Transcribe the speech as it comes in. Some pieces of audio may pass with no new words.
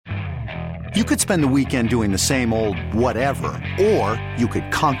You could spend the weekend doing the same old whatever, or you could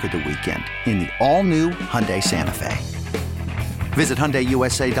conquer the weekend in the all-new Hyundai Santa Fe. Visit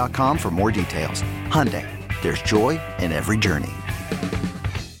HyundaiUSA.com for more details. Hyundai, there's joy in every journey.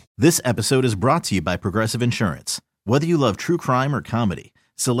 This episode is brought to you by Progressive Insurance. Whether you love true crime or comedy,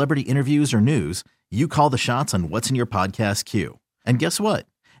 celebrity interviews or news, you call the shots on what's in your podcast queue. And guess what?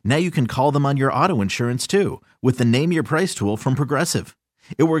 Now you can call them on your auto insurance too with the Name Your Price tool from Progressive.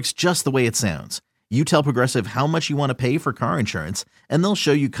 It works just the way it sounds. You tell Progressive how much you want to pay for car insurance, and they'll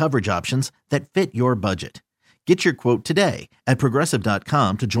show you coverage options that fit your budget. Get your quote today at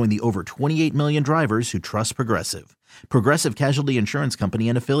Progressive.com to join the over 28 million drivers who trust Progressive. Progressive Casualty Insurance Company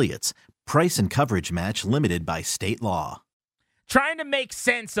and Affiliates. Price and coverage match limited by state law. Trying to make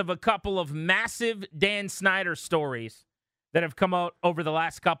sense of a couple of massive Dan Snyder stories that have come out over the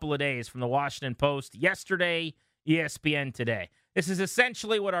last couple of days from the Washington Post yesterday, ESPN today. This is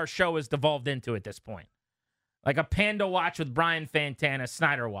essentially what our show has devolved into at this point. Like a Panda Watch with Brian Fantana,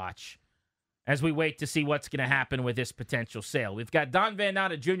 Snyder Watch, as we wait to see what's going to happen with this potential sale. We've got Don Van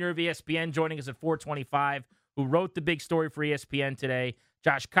Natta, Jr. of ESPN, joining us at 425, who wrote the big story for ESPN today.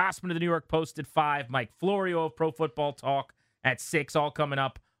 Josh Kosman of the New York Post at 5. Mike Florio of Pro Football Talk at 6, all coming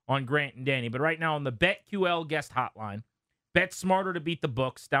up on Grant and Danny. But right now on the BetQL guest hotline, bet smarter to beat the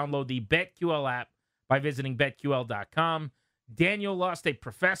books. Download the BetQL app by visiting BetQL.com. Daniel Lust, a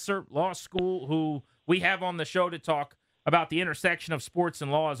professor, law school, who we have on the show to talk about the intersection of sports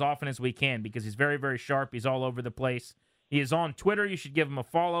and law as often as we can because he's very, very sharp. He's all over the place. He is on Twitter. You should give him a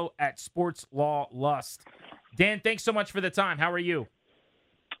follow at SportsLawLust. Dan, thanks so much for the time. How are you?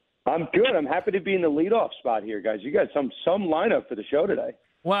 I'm good. I'm happy to be in the leadoff spot here, guys. You got some lineup for the show today.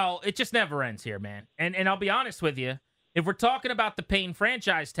 Well, it just never ends here, man. And I'll be honest with you. If we're talking about the Payne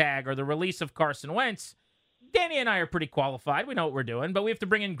franchise tag or the release of Carson Wentz, Danny and I are pretty qualified. We know what we're doing, but we have to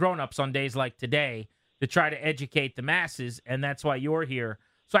bring in grown-ups on days like today to try to educate the masses, and that's why you're here.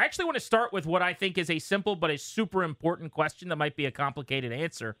 So I actually want to start with what I think is a simple but a super important question that might be a complicated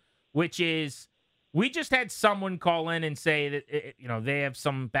answer, which is we just had someone call in and say that they have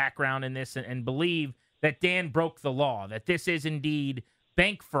some background in this and believe that Dan broke the law, that this is indeed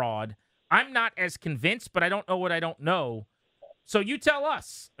bank fraud. I'm not as convinced, but I don't know what I don't know. So you tell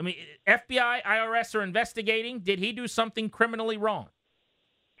us. I mean, FBI, IRS are investigating. Did he do something criminally wrong?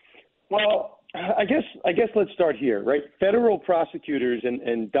 Well, I guess let's start here, right? Federal prosecutors,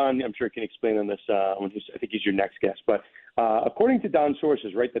 and Don, I'm sure can explain on this I think he's your next guest. But according to Don's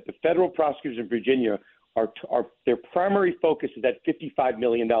sources, right, that the federal prosecutors in Virginia are their primary focus is that $55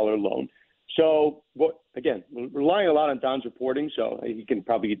 million loan. So, again, we're relying a lot on Don's reporting, so he can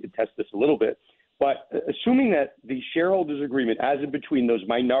probably attest this a little bit. But assuming that the shareholders' agreement, as in between those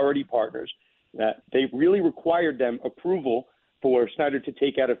minority partners, that they really required them approval for Snyder to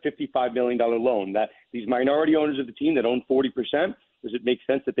take out a $55 million loan, that these minority owners of the team that own 40%, does it make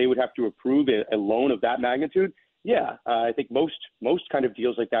sense that they would have to approve a loan of that magnitude? Yeah, I think most kind of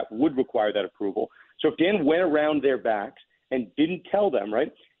deals like that would require that approval. So if Dan went around their backs and didn't tell them,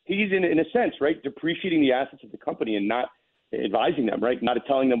 right, he's in a sense, right, depreciating the assets of the company and not advising them, right, not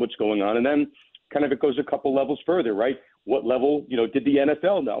telling them what's going on. And then kind of it goes a couple levels further, right? What level, did the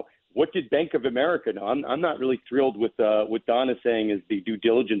NFL know? What did Bank of America know? I'm not really thrilled with what Don is saying is the due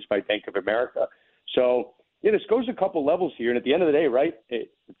diligence by Bank of America. So, this goes a couple levels here. And at the end of the day, right,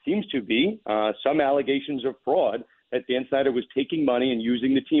 it seems to be some allegations of fraud that Dan Snyder was taking money and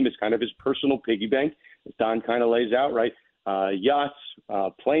using the team as kind of his personal piggy bank, as Don kind of lays out, right? Yachts,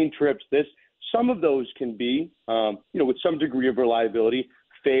 plane trips, some of those can be, with some degree of reliability,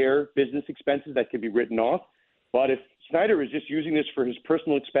 fair business expenses that can be written off. But if Snyder is just using this for his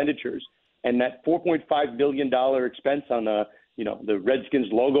personal expenditures and that $4.5 million expense on the Redskins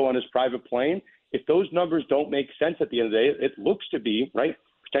logo on his private plane, if those numbers don't make sense at the end of the day, it looks to be, right,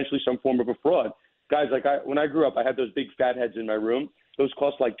 potentially some form of a fraud. Guys, when I grew up, I had those big fat heads in my room. Those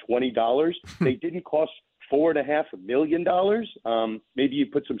cost like $20. They didn't cost $4.5 million. Maybe you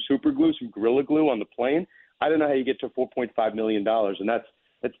put some super glue, some Gorilla Glue on the plane. I don't know how you get to $4.5 million, and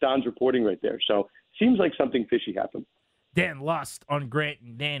that's Don's reporting right there. So seems like something fishy happened. Dan Lust on Grant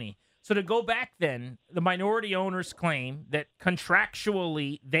and Danny. So to go back then, the minority owners claim that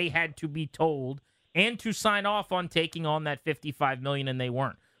contractually they had to be told and to sign off on taking on that $55 million, and they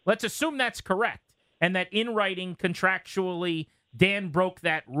weren't. Let's assume that's correct, and that in writing, contractually, Dan broke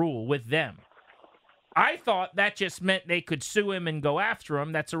that rule with them. I thought that just meant they could sue him and go after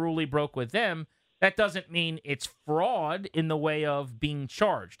him. That's a rule he broke with them. That doesn't mean it's fraud in the way of being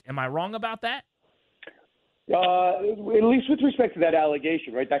charged. Am I wrong about that? At least with respect to that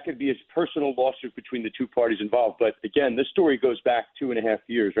allegation, right? That could be a personal lawsuit between the two parties involved. But again, this story goes back 2.5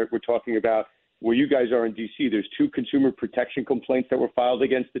 years, right? We're talking about where you guys are in D.C. There's 2 consumer protection complaints that were filed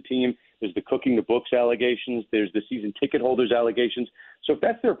against the team. There's the cooking the books allegations. There's the season ticket holders allegations. So if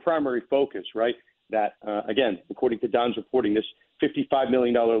that's their primary focus, right, that, again, according to Don's reporting, this $55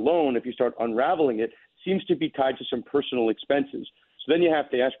 million loan, if you start unraveling it, seems to be tied to some personal expenses. So then you have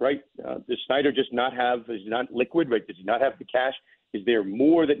to ask, right, does Snyder just not have, is he not liquid, right? Does he not have the cash? Is there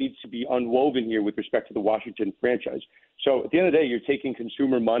more that needs to be unwoven here with respect to the Washington franchise? So at the end of the day, you're taking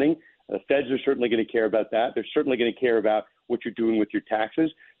consumer money. The feds are certainly going to care about that. They're certainly going to care about what you're doing with your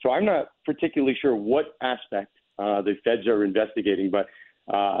taxes. So I'm not particularly sure what aspect the feds are investigating. But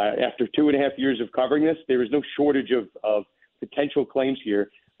after 2.5 years of covering this, there is no shortage of potential claims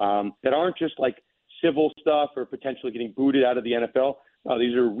here that aren't just like civil stuff or potentially getting booted out of the NFL.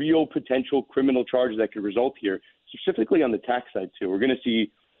 These are real potential criminal charges that could result here, specifically on the tax side, too. We're going to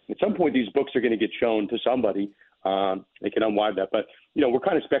see at some point these books are going to get shown to somebody. They can unwind that. But, you know, we're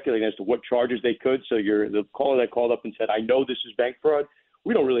kind of speculating as to what charges they could. So the caller that called up and said, I know this is bank fraud.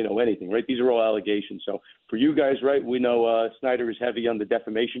 We don't really know anything, right? These are all allegations. So for you guys, right, we know Snyder is heavy on the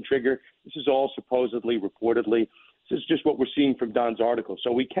defamation trigger. This is all supposedly, reportedly. This is just what we're seeing from Don's article.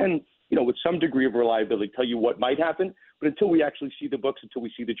 So we can, you know, with some degree of reliability, tell you what might happen. But until we actually see the books, until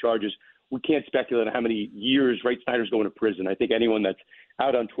we see the charges, we can't speculate on how many years, right, Snyder's going to prison. I think anyone that's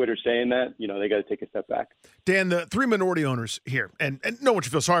out on Twitter saying that, you know, they got to take a step back. Dan, the 3 minority owners here, and no one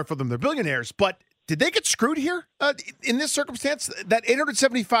should feel sorry for them. They're billionaires, but did they get screwed here in this circumstance? That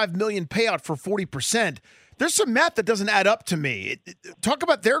 $875 million payout for 40%, there's some math that doesn't add up to me. Talk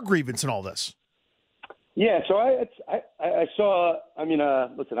about their grievance and all this. Yeah, so I saw. I mean,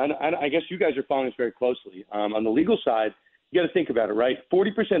 listen, I guess you guys are following this very closely. On the legal side, you got to think about it, right? 40%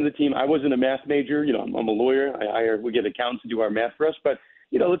 of the team. I wasn't a math major. You know, I'm a lawyer. We get accountants to do our math for us. But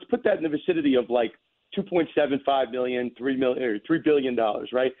you know, let's put that in the vicinity of like $2.75 million, $3 billion,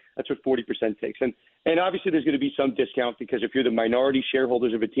 right? That's what 40% takes. And obviously, there's going to be some discount because if you're the minority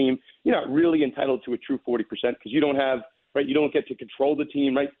shareholders of a team, you're not really entitled to a true 40% because you don't have, right? You don't get to control the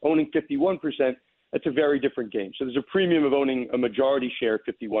team, right? Owning 51%. That's a very different game. So there's a premium of owning a majority share,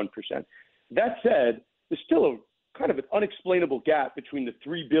 51%. That said, there's still a kind of an unexplainable gap between the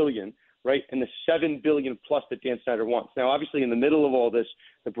 $3 billion, right, and the $7 billion plus that Dan Snyder wants. Now, obviously, in the middle of all this,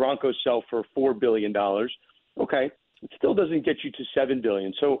 the Broncos sell for $4 billion. Okay, it still doesn't get you to $7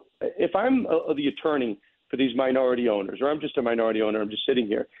 billion. So if I'm the attorney for these minority owners, or I'm just a minority owner, I'm just sitting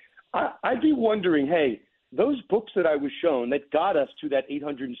here, I'd be wondering, hey, those books that I was shown that got us to that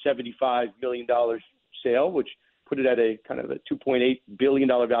 $875 million sale, which put it at a kind of a $2.8 billion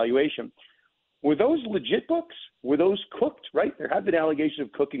valuation, were those legit books? Were those cooked, right? There have been allegations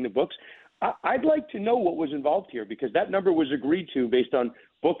of cooking the books. I'd like to know what was involved here because that number was agreed to based on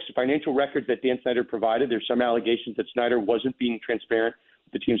books, financial records that Dan Snyder provided. There's some allegations that Snyder wasn't being transparent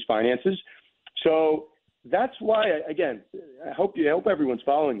with the team's finances. So that's why, again, I hope everyone's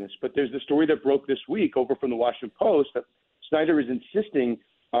following this, but there's the story that broke this week over from the Washington Post that Snyder is insisting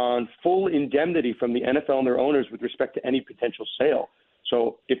on full indemnity from the NFL and their owners with respect to any potential sale.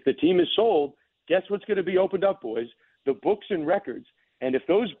 So if the team is sold, guess what's going to be opened up, boys? The books and records. And if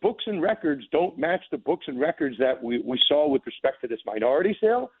those books and records don't match the books and records that we saw with respect to this minority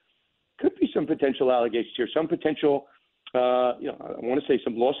sale, could be some potential allegations here, some potential, I want to say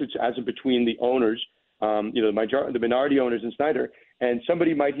some lawsuits as in between the owners, the minority owners and Snyder. And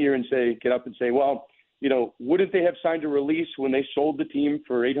somebody might hear and get up and say, well, you know, wouldn't they have signed a release when they sold the team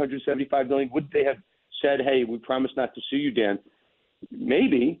for $875 million? Wouldn't they have said, hey, we promise not to sue you, Dan?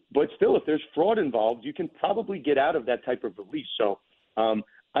 Maybe, but still, if there's fraud involved, you can probably get out of that type of release. So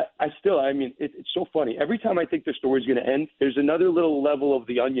it's so funny. Every time I think the story's going to end, there's another little level of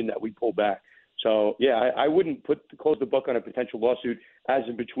the onion that we pull back. So, yeah, I wouldn't close the book on a potential lawsuit as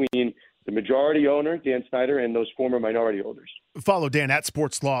in between the majority owner, Dan Snyder, and those former minority owners. Follow Dan at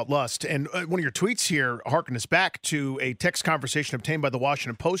Sports Law Lust. And one of your tweets here harken us back to a text conversation obtained by the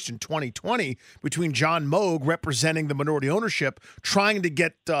Washington Post in 2020 between John Moog, representing the minority ownership, trying to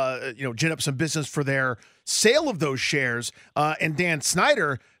get, gin up some business for their sale of those shares, and Dan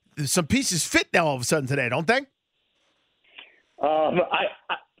Snyder. Some pieces fit now all of a sudden today, don't they?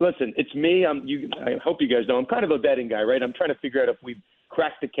 Listen, it's me. I hope you guys know I'm kind of a betting guy, right? I'm trying to figure out if we've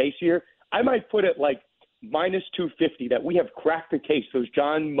cracked the case here. I might put it like minus 250 that we have cracked the case. Those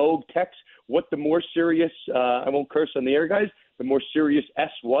John Moog texts, what the more serious, I won't curse on the air, guys, the more serious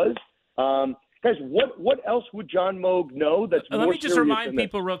S was. Guys, what else would John Moog know that's more serious? Let me just remind than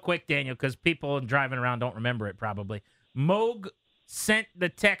people real quick, Daniel, because people driving around don't remember it probably. Moog sent the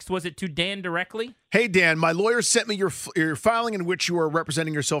text. Was it to Dan directly? Hey, Dan, my lawyer sent me your filing in which you are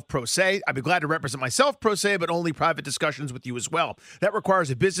representing yourself pro se. I'd be glad to represent myself pro se, but only private discussions with you as well. That requires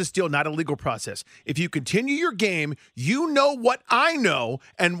a business deal, not a legal process. If you continue your game, you know what I know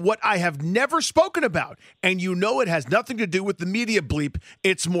and what I have never spoken about. And you know it has nothing to do with the media bleep.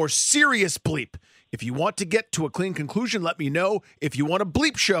 It's more serious bleep. If you want to get to a clean conclusion, let me know. If you want a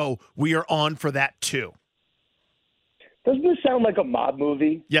bleep show, we are on for that too. Doesn't this sound like a mob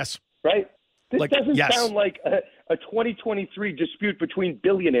movie? Yes. Right? This doesn't yes. sound like a 2023 dispute between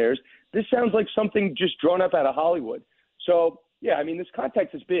billionaires. This sounds like something just drawn up out of Hollywood. So, yeah, I mean, this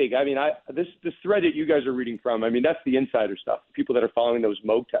context is big. I mean, this thread that you guys are reading from, I mean, that's the insider stuff, people that are following those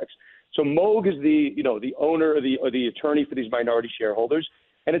Moog texts. So Moog is the owner or the attorney for these minority shareholders.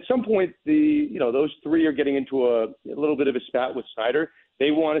 And at some point, those three are getting into a little bit of a spat with Snyder. They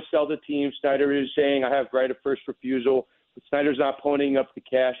want to sell the team. Snyder is saying, I have right of first refusal, but Snyder's not ponying up the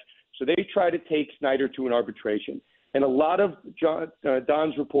cash. So they try to take Snyder to an arbitration. And a lot of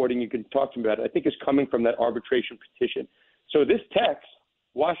Don's reporting, you can talk to him about it, I think is coming from that arbitration petition. So this text,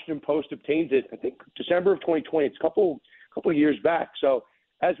 Washington Post obtains it, I think December of 2020. It's a couple of years back. So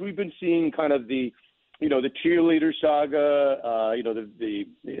as we've been seeing kind of the cheerleader saga,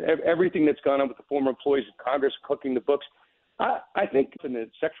 everything that's gone on with the former employees of Congress cooking the books, I think in the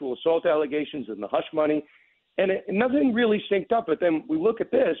sexual assault allegations and the hush money, and nothing really synced up. But then we look at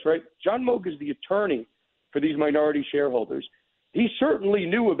this, right? John Moog is the attorney for these minority shareholders. He certainly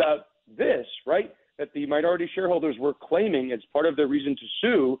knew about this, right? That the minority shareholders were claiming as part of their reason to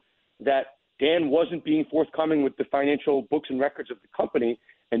sue that Dan wasn't being forthcoming with the financial books and records of the company,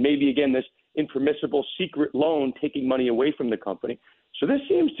 and maybe, again, this impermissible secret loan taking money away from the company. So this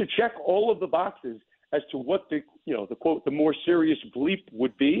seems to check all of the boxes as to what the quote, the more serious bleep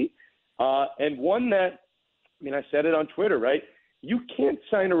would be. And one that, I mean, I said it on Twitter, right? You can't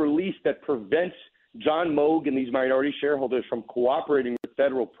sign a release that prevents John Moog and these minority shareholders from cooperating with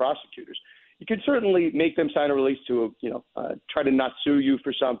federal prosecutors. You can certainly make them sign a release to, try to not sue you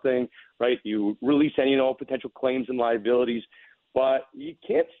for something, right? You release any and all potential claims and liabilities, but you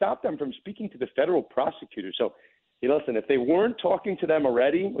can't stop them from speaking to the federal prosecutors. So, listen, if they weren't talking to them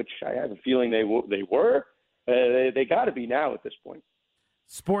already, which I have a feeling they were, they got to be now at this point.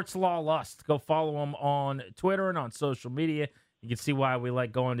 Sports Law Lust. Go follow him on Twitter and on social media. You can see why we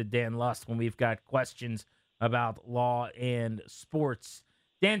like going to Dan Lust when we've got questions about law and sports.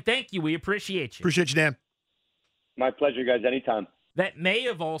 Dan, thank you. We appreciate you. Appreciate you, Dan. My pleasure, guys. Anytime. That may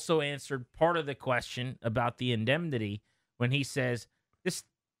have also answered part of the question about the indemnity when he says this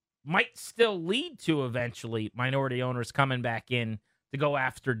might still lead to eventually minority owners coming back in to go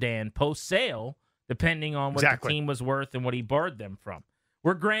after Dan post-sale, depending on what the team was worth and what he borrowed them from.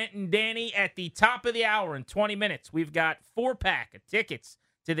 We're Grant and Danny at the top of the hour in 20 minutes. We've got 4-pack of tickets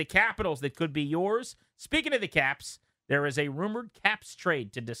to the Capitals that could be yours. Speaking of the Caps, there is a rumored Caps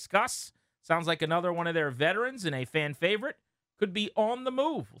trade to discuss. Sounds like another one of their veterans and a fan favorite could be on the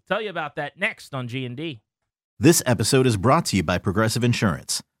move. We'll tell you about that next on G&D. This episode is brought to you by Progressive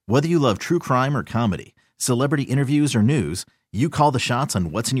Insurance. Whether you love true crime or comedy, celebrity interviews or news, you call the shots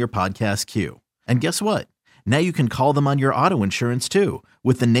on what's in your podcast queue. And guess what? Now you can call them on your auto insurance too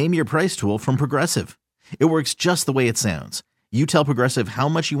with the Name Your Price tool from Progressive. It works just the way it sounds. You tell Progressive how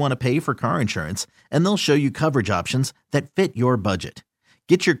much you want to pay for car insurance, and they'll show you coverage options that fit your budget.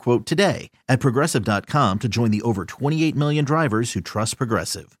 Get your quote today at Progressive.com to join the over 28 million drivers who trust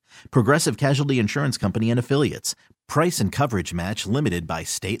Progressive. Progressive Casualty Insurance Company and Affiliates. Price and coverage match limited by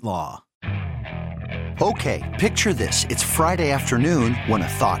state law. Okay, picture this. It's Friday afternoon when a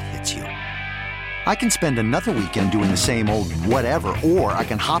thought hits you. I can spend another weekend doing the same old whatever, or I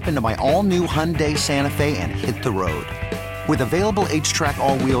can hop into my all-new Hyundai Santa Fe and hit the road. With available H-Track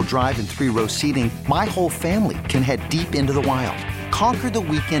all-wheel drive and 3-row seating, my whole family can head deep into the wild. Conquer the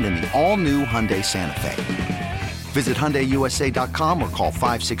weekend in the all-new Hyundai Santa Fe. Visit HyundaiUSA.com or call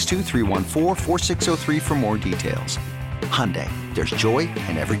 562-314-4603 for more details. Hyundai, there's joy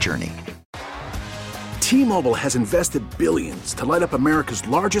in every journey. T-Mobile has invested billions to light up America's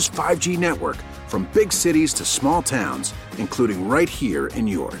largest 5G network, from big cities to small towns, including right here in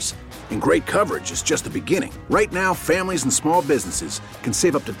yours. And great coverage is just the beginning. Right now, families and small businesses can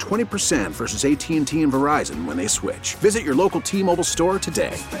save up to 20% versus AT&T and Verizon when they switch. Visit your local T-Mobile store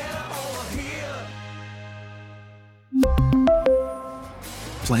today.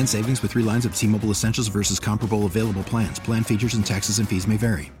 Plan savings with 3 lines of T-Mobile Essentials versus comparable available plans. Plan features and taxes and fees may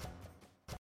vary.